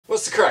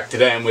What's the crack?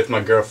 Today I'm with my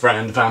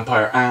girlfriend,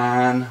 Vampire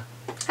Anne.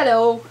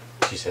 Hello.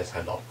 She says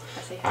hello.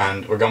 I say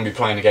And we're going to be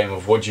playing a game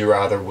of Would You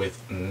Rather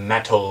with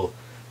metal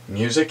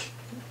music.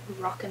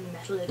 Rock and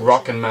metal edition.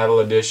 Rock and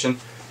metal edition.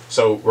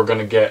 So we're going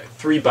to get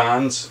three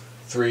bands,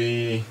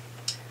 three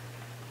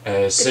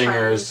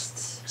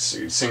singers,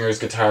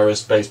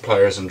 guitarists, bass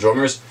players and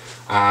drummers.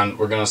 And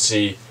we're going to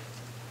see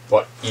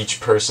what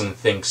each person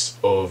thinks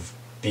of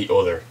the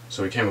other.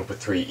 So we came up with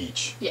three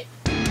each. Yeah.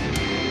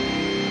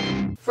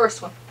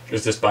 First one.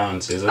 Is this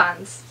bands, is it?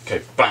 Bands.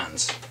 Okay,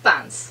 bands.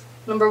 Bands.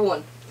 Number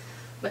 1.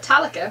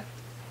 Metallica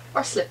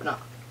or Slipknot?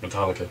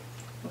 Metallica.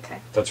 Okay.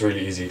 That's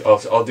really easy.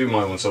 I'll do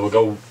my one, so we'll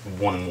go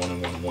 1 and 1 and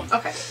 1 and 1.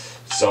 Okay.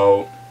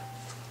 So,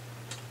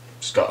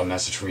 just got a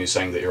message from you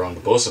saying that you're on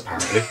the bus,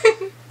 apparently.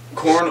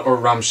 Korn or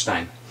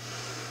Rammstein?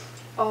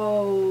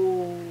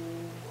 Oh.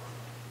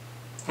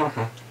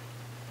 Uh-huh.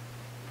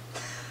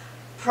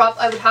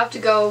 I would have to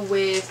go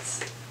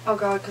with... Oh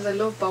god, because I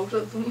love both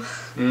of them.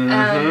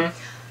 Mm-hmm.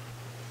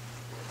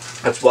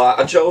 That's why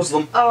I chose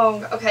them.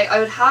 Oh, okay. I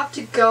would have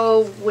to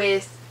go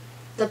with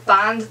the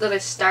band that I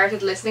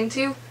started listening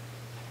to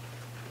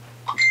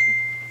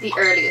the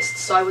earliest.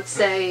 So I would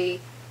say...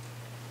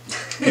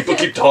 People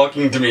keep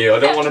talking to me. I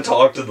don't want to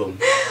talk to them.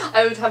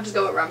 I would have to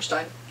go with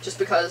Rammstein, just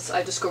because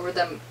I discovered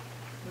them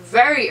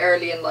very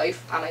early in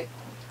life, and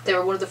they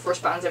were one of the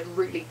first bands I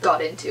really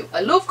got into.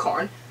 I love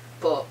Korn,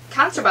 but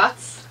Cancer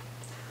Bats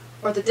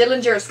or the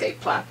Dillinger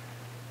Escape Plan?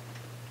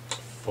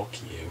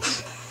 Fuck you.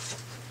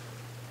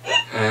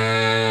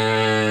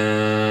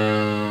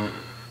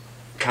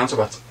 Cancer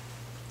Bats.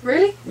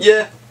 Really?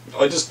 Yeah.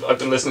 I've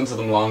been listening to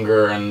them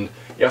longer, and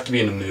you have to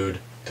be in a mood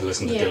to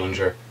listen to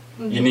Dillinger.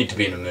 Mm-hmm. You need to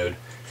be in a mood.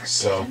 For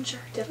so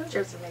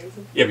Dillinger's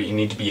amazing. Yeah, but you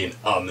need to be in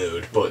a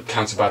mood. But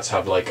Cancer Bats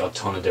have like a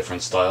ton of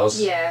different styles.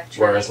 Yeah,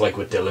 true. Whereas like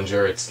with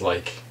Dillinger, it's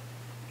like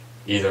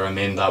either I'm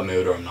in that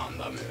mood or I'm not in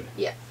that mood.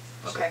 Yeah.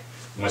 Okay.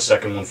 My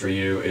second one for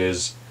you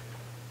is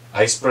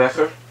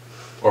Icebreaker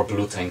or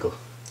Blue Tangle.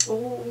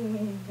 Oh.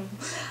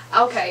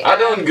 Okay. I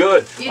done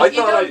good. You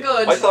done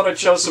good. I thought I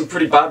chose some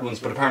pretty bad ones,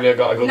 but apparently I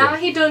got a good Nah, one.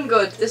 he done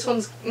good. This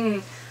one's...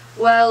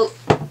 Well,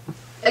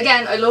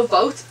 again, I love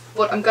both,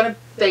 but I'm going to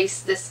base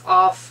this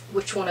off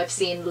which one I've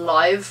seen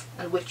live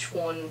and which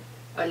one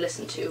I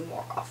listen to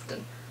more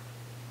often.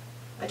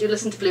 I do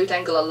listen to Blue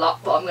Tangle a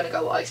lot, but I'm going to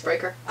go with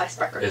Icebreaker.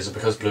 Is it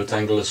because Blue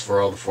Tangle is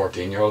for all the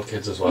 14-year-old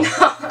kids as well?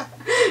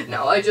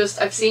 No,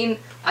 I've seen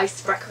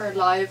Icebreaker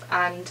live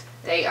and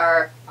they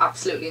are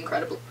absolutely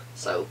incredible.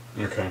 So.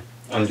 Okay.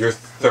 And your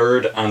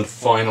third and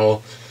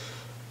final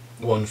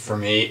one for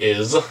me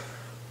is...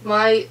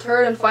 My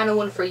third and final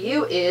one for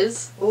you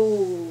is...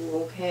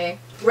 Oh, okay.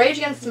 Rage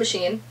Against the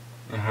Machine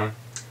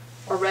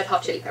or Red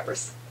Hot Chili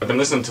Peppers. I've been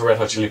listening to Red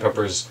Hot Chili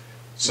Peppers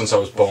since I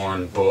was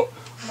born, but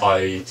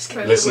I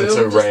listen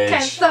to Rage.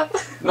 Can't stop.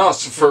 No,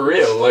 it's for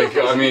real. Like,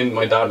 I mean,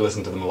 my dad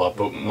listened to them a lot,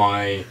 but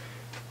my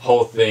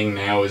whole thing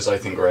now is I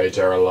think Rage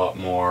are a lot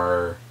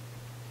more...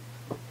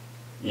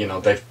 You know,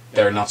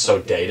 they're not so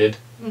dated.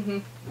 Mm-hmm.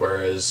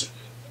 Whereas,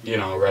 you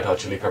know, Red Hot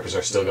Chili Peppers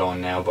are still going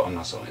now, but I'm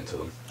not so into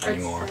them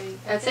anymore.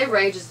 I'd say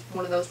Rage is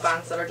one of those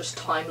bands that are just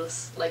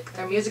timeless. Like,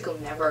 their music will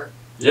never...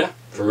 Yeah,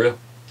 for real.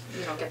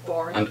 You know, get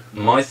boring. And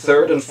my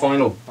third and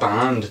final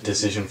band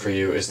decision for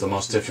you is the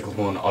most difficult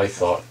one, I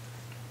thought.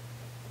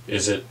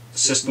 Is it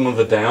System of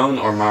a Down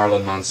or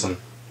Marilyn Manson?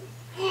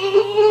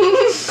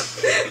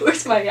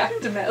 Where's my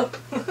Actimel?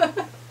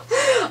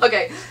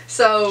 Okay,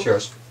 so...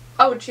 Cheers.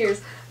 Oh,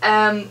 cheers.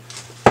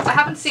 I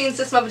haven't seen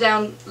System of a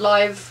Down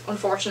live,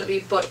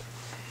 unfortunately, but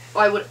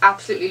I would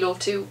absolutely love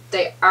to.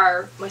 They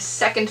are my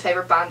second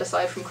favourite band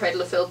aside from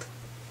Cradle of Filth.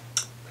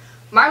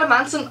 Marilyn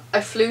Manson,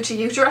 I flew to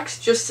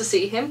Utrecht just to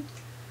see him.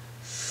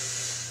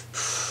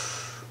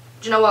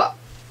 Do you know what?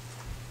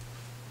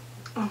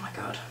 Oh my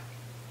god.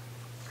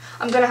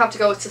 I'm going to have to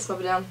go with System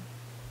of a Down.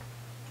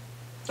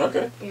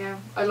 Okay. Yeah,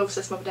 I love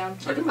System of a Down.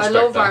 I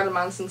love Marilyn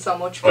Manson so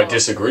much. But I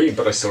disagree,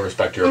 but I still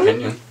respect your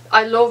opinion.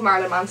 I love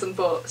Marilyn Manson,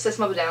 but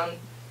System of a Down,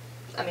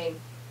 I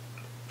mean,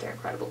 they're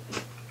incredible.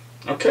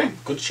 Okay,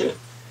 good shit.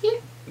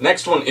 Yeah.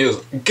 Next one is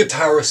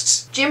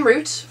Guitarists. Jim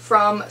Root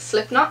from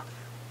Slipknot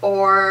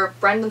or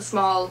Brendan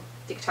Small,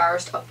 the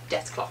guitarist of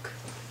Death Clock.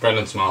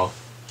 Brendan Small.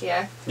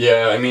 Yeah.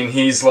 Yeah, I mean,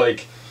 he's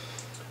like...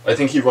 I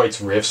think he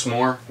writes riffs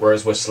more,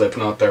 whereas with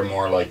Slipknot they're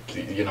more like,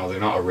 you know, they're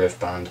not a riff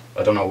band.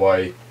 I don't know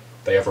why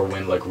they ever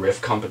win like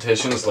riff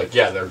competitions. Like,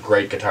 yeah, they're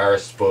great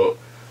guitarists, but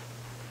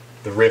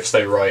the riffs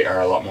they write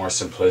are a lot more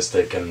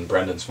simplistic, and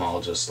Brendan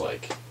Small just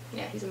like...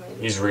 Yeah, he's amazing.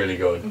 He's really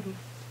good. Mm-hmm.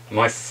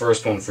 My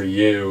first one for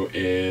you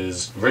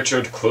is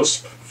Richard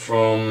Clusp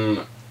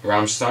from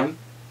Rammstein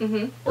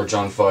or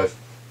John 5.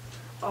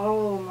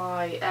 Oh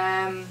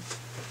my,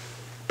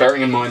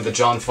 Bearing in mind that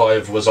John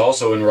 5 was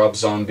also in Rob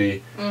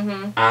Zombie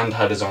and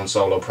had his own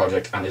solo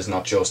project and is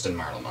not just in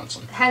Marilyn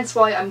Manson. Hence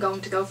why I'm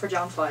going to go for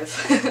John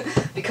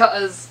 5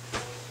 because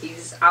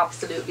he's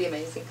absolutely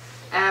amazing.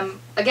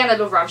 Again, I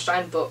love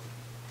Rammstein, but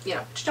you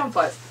know, it's John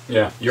 5.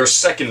 Yeah. Your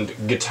second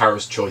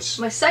guitarist choice.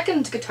 My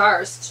second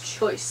guitarist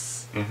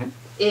choice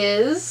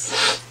is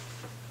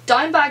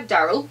Dimebag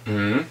Darrell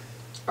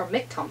or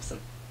Mick Thompson.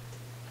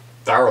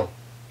 Daryl.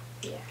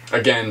 Yeah.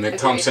 Again, Mick Agreed.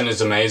 Thompson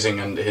is amazing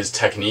and his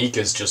technique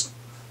is just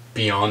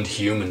beyond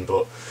human,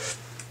 but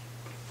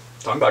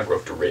Dimebag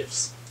wrote the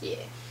riffs. Yeah.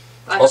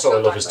 Also,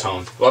 I love his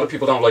tone. A lot of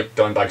people don't like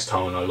Dimebag's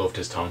tone. I loved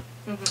his tone.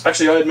 Mm-hmm.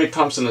 Actually, I had Mick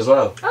Thompson as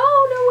well.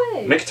 Oh, no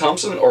way. Mick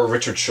Thompson or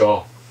Richard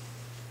Shaw?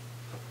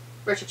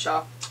 Richard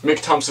Shaw.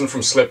 Mick Thompson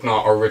from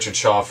Slipknot or Richard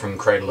Shaw from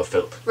Cradle of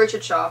Filth?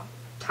 Richard Shaw,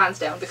 hands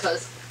down,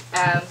 because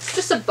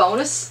just a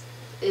bonus,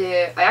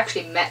 I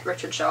actually met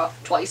Richard Shaw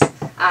twice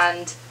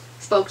and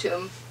spoke to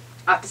him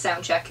at the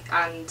sound check,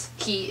 and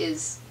he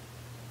is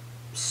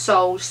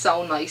so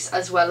nice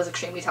as well as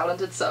extremely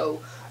talented,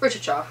 so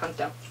Richard Shaw, hands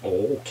down.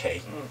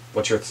 Okay.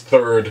 What's your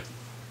third?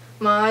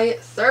 My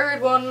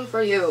third one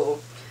for you.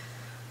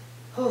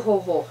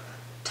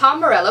 Tom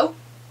Morello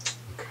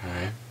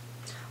Okay.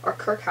 or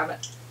Kirk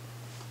Hammett?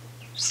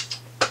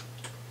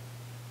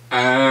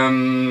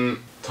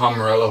 Tom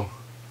Morello.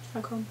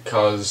 How come?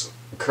 Because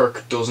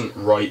Kirk doesn't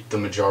write the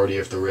majority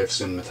of the riffs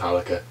in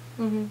Metallica,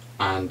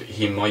 and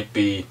he might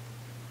be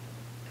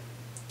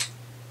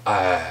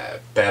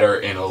better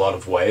in a lot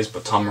of ways,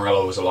 but Tom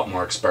Morello was a lot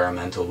more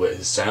experimental with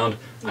his sound,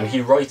 and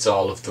he writes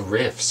all of the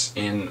riffs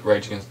in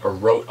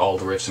wrote all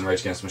the riffs in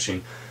Rage Against the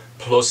Machine.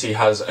 Plus, he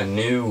has a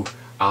new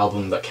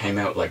album that came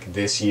out like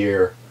this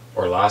year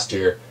or last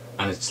year,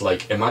 and it's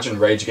like, imagine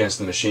Rage Against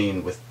the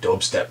Machine with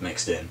dubstep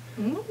mixed in.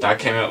 That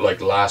came out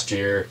like last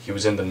year. He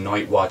was in The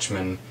Night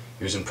Watchman.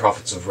 He was in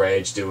Prophets of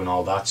Rage doing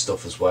all that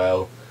stuff as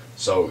well.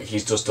 So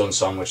he's just done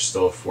so much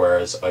stuff,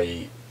 whereas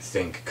I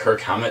think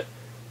Kirk Hammett,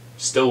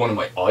 still one of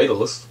my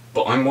idols,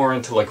 but I'm more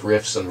into like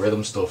riffs and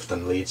rhythm stuff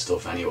than lead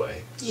stuff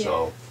anyway. Yeah.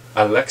 So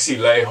Alexi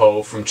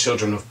Laiho from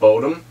Children of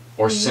Bodom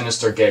or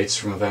Sinister Gates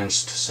from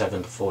Avenged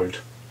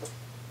Sevenfold?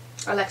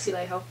 Alexi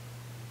Laiho.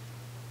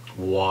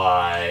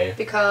 Why?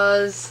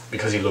 Because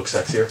Because he looks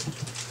sexier?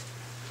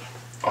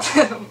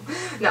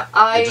 no,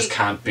 You just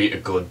can't beat a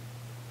good...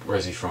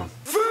 Where's he from?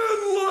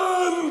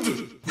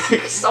 Finland!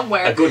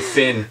 somewhere. A good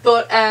Finn.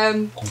 But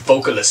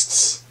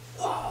Vocalists.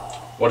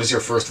 What is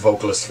your first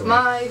vocalist for me?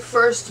 my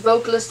first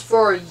vocalist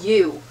for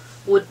you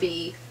would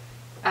be,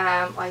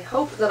 I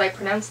hope that I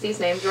pronounce these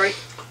names right.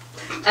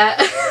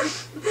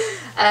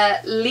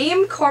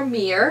 Liam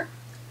Cormier.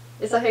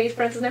 Is that how you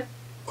pronounce his name?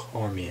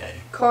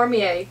 Cormier.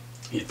 Cormier.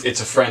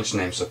 It's a French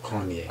name, so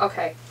Cormier.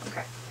 Okay.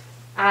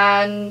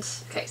 And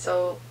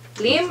so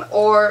Liam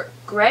or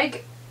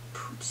Greg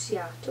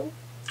Puciato?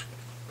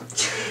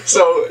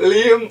 So,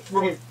 Liam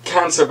from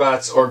Cancer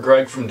Bats or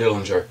Greg from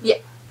Dillinger? Yeah.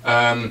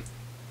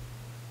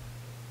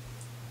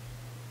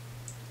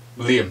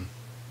 Liam.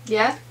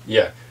 Yeah?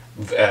 Yeah.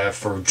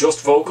 For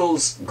just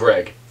vocals,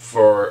 Greg.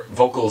 For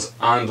vocals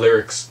and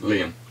lyrics,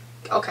 Liam.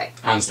 Okay.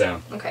 Hands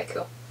down. Okay,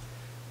 cool.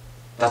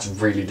 That's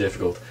really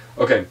difficult.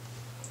 Okay,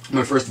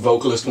 my first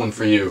vocalist one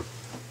for you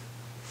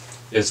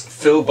is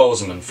Phil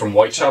Bozeman from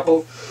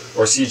Whitechapel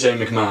or CJ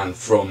McMahon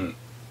from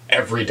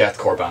every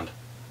deathcore band.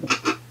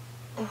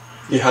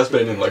 He has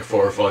been in like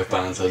 4 or 5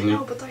 bands, hasn't he?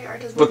 No, but Die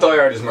Hard is But Die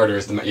Hard is Murder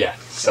is the... yeah,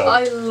 so...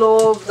 I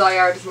love Die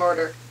Hard is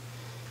Murder.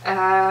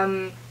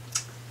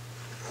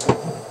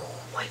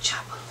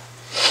 Whitechapel.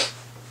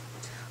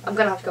 I'm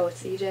gonna have to go with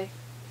CJ.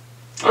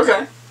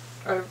 Okay.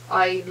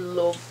 I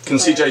love... Can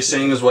CJ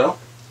sing as well?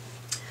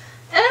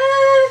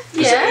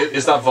 Yeah.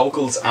 Is that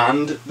vocals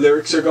and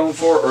lyrics you're going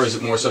for, or is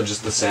it more so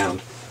just the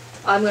sound?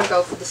 I'm gonna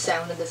go for the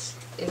sound for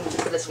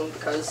this one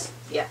because,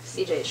 yeah,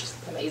 CJ is just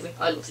amazing.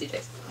 I love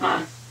CJ.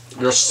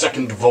 Your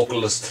second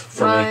vocalist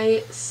for me.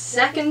 My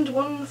second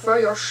one for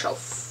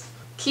yourself.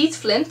 Keith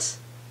Flint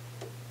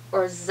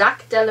or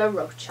Zach De La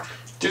Rocha.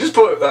 Did you just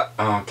put that...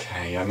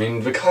 Okay, I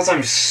mean, because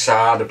I'm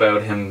sad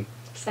about him...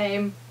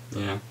 Same.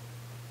 Yeah.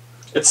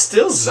 It's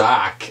still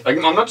Zach.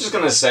 I'm not just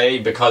going to say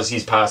because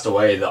he's passed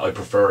away that I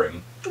prefer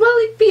him.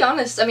 Well, be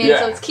honest. I mean, Yeah,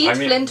 so it's Keith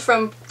Flint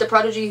from The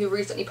Prodigy who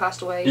recently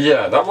passed away.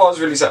 Yeah, that was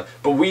really sad.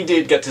 But we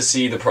did get to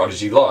see The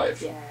Prodigy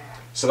live. Yeah.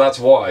 So that's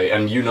why,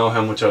 and you know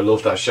how much I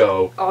love that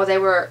show. Oh, they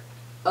were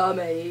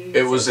amazing.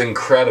 It was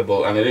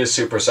incredible, and it is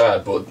super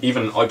sad, but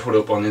even I put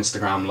up on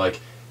Instagram, like,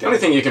 the only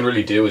thing you can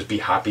really do is be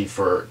happy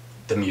for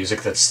the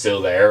music that's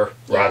still there,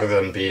 rather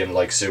than being,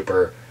 like,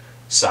 super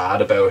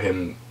sad about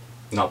him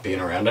not being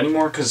around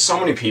anymore, because so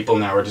many people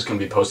now are just going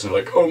to be posting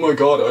like, oh my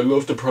god, I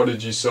love The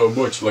Prodigy so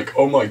much, like,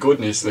 oh my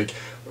goodness, like,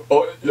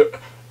 oh, look,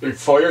 like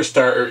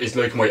Firestarter is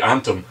like my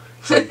anthem.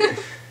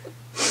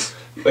 It's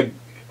like,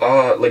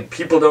 like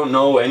people don't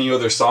know any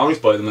other songs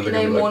by them, and they're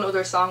Name gonna be one like,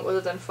 other song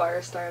other than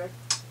Firestarter.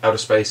 Out of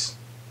Space,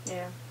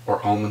 Yeah.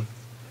 or Omen,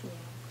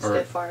 or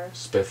Spitfire.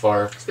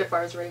 Spitfire.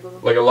 Spitfire's really good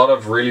one. Like a lot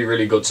of really,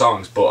 really good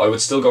songs, but I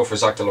would still go for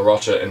Zach De La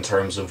Rocha in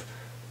terms of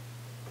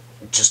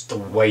just the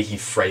way he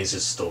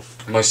phrases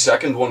stuff. My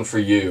second one for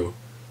you,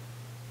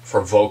 for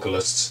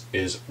vocalists,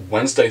 is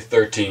Wednesday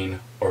 13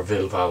 or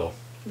Vil Valo.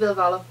 Vil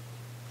Valo.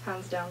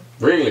 Hands down.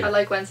 Really? I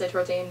like Wednesday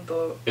 13,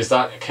 but... Is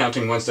that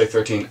counting Wednesday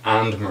 13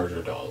 and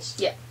Murder Dolls?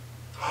 Yeah.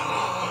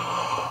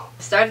 I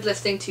started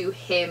listening to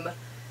him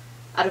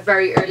at a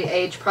very early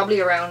age,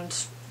 probably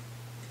around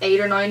 8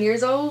 or 9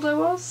 years old I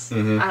was.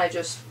 Mm-hmm. And I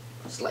just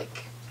was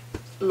like,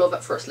 love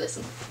at first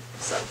listen.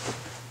 So,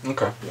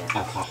 Okay.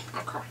 Yeah.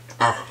 Okay.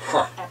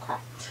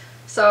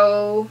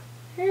 So,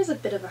 here's a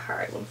bit of a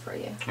hard one for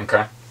you.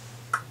 Okay.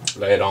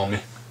 Lay it on me.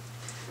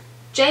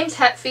 James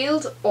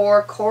Hetfield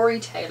or Corey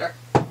Taylor?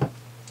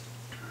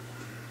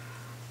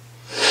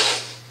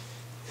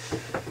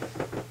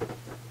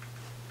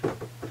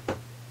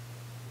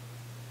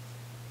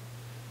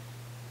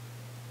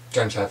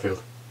 James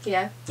Hetfield.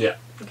 Yeah? Yeah.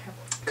 Okay.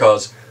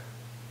 Because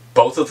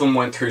both of them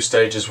went through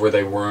stages where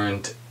they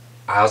weren't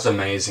as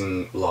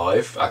amazing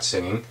live at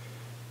singing.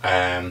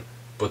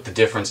 But the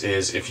difference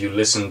is if you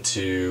listen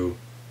to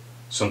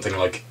something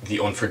like The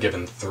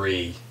Unforgiven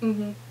 3,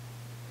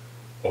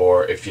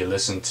 or if you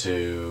listen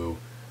to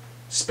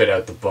Spit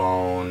Out the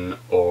Bone,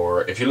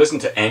 or if you listen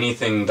to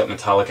anything that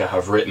Metallica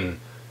have written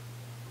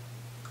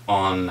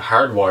on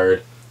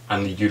Hardwired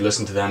and you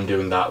listen to them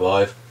doing that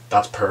live,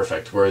 that's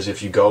perfect. Whereas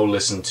if you go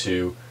listen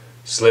to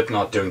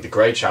Slipknot doing The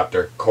Grey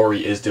Chapter,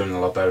 Corey is doing a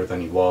lot better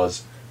than he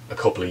was a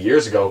couple of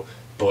years ago,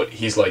 but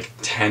he's like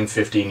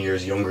 10-15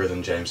 years younger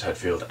than James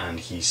Hetfield and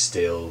he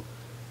still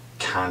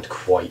can't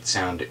quite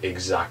sound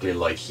exactly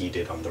like he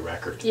did on the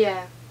record.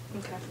 Yeah.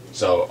 Okay.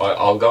 So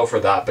I'll go for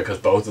that because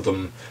both of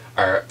them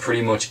are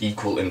pretty much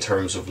equal in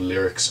terms of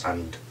lyrics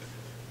and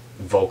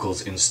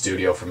vocals in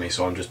studio for me,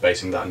 so I'm just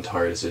basing that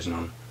entire decision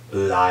on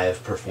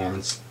live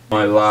performance.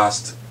 My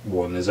last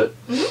one, is it?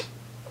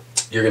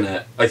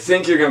 I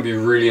think you're gonna be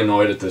really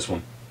annoyed at this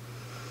one.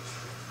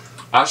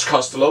 Ash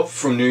Costello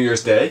from New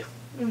Year's Day,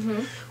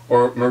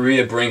 or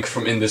Maria Brink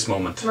from In This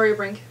Moment. Maria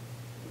Brink.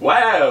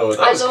 Wow,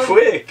 that was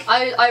quick.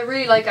 I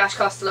really like Ash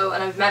Costello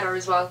and I've met her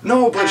as well.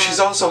 No, but she's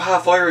also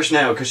half Irish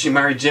now because she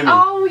married Jimmy.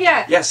 Oh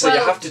yeah. Yeah, so you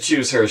have to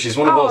choose her. She's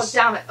one of us. Oh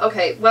damn it.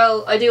 Okay,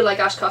 well I do like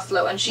Ash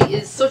Costello and she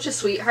is such a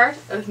sweetheart.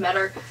 I've met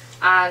her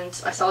and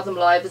I saw them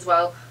live as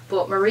well.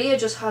 But Maria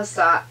just has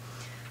that,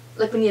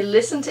 like when you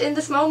listen to In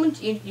This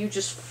Moment, you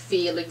just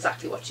feel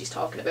exactly what she's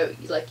talking about.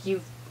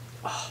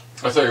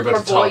 I thought you were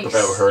about to talk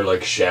about her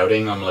like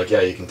shouting. I'm like,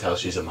 yeah, you can tell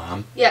she's a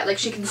man. Yeah, like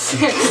she can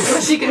sing,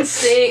 she can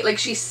sing, like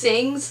she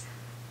sings,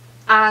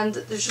 and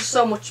there's just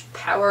so much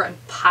power and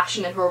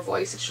passion in her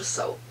voice. It's just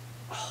so,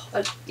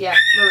 yeah,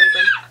 Maria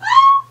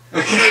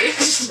Brink.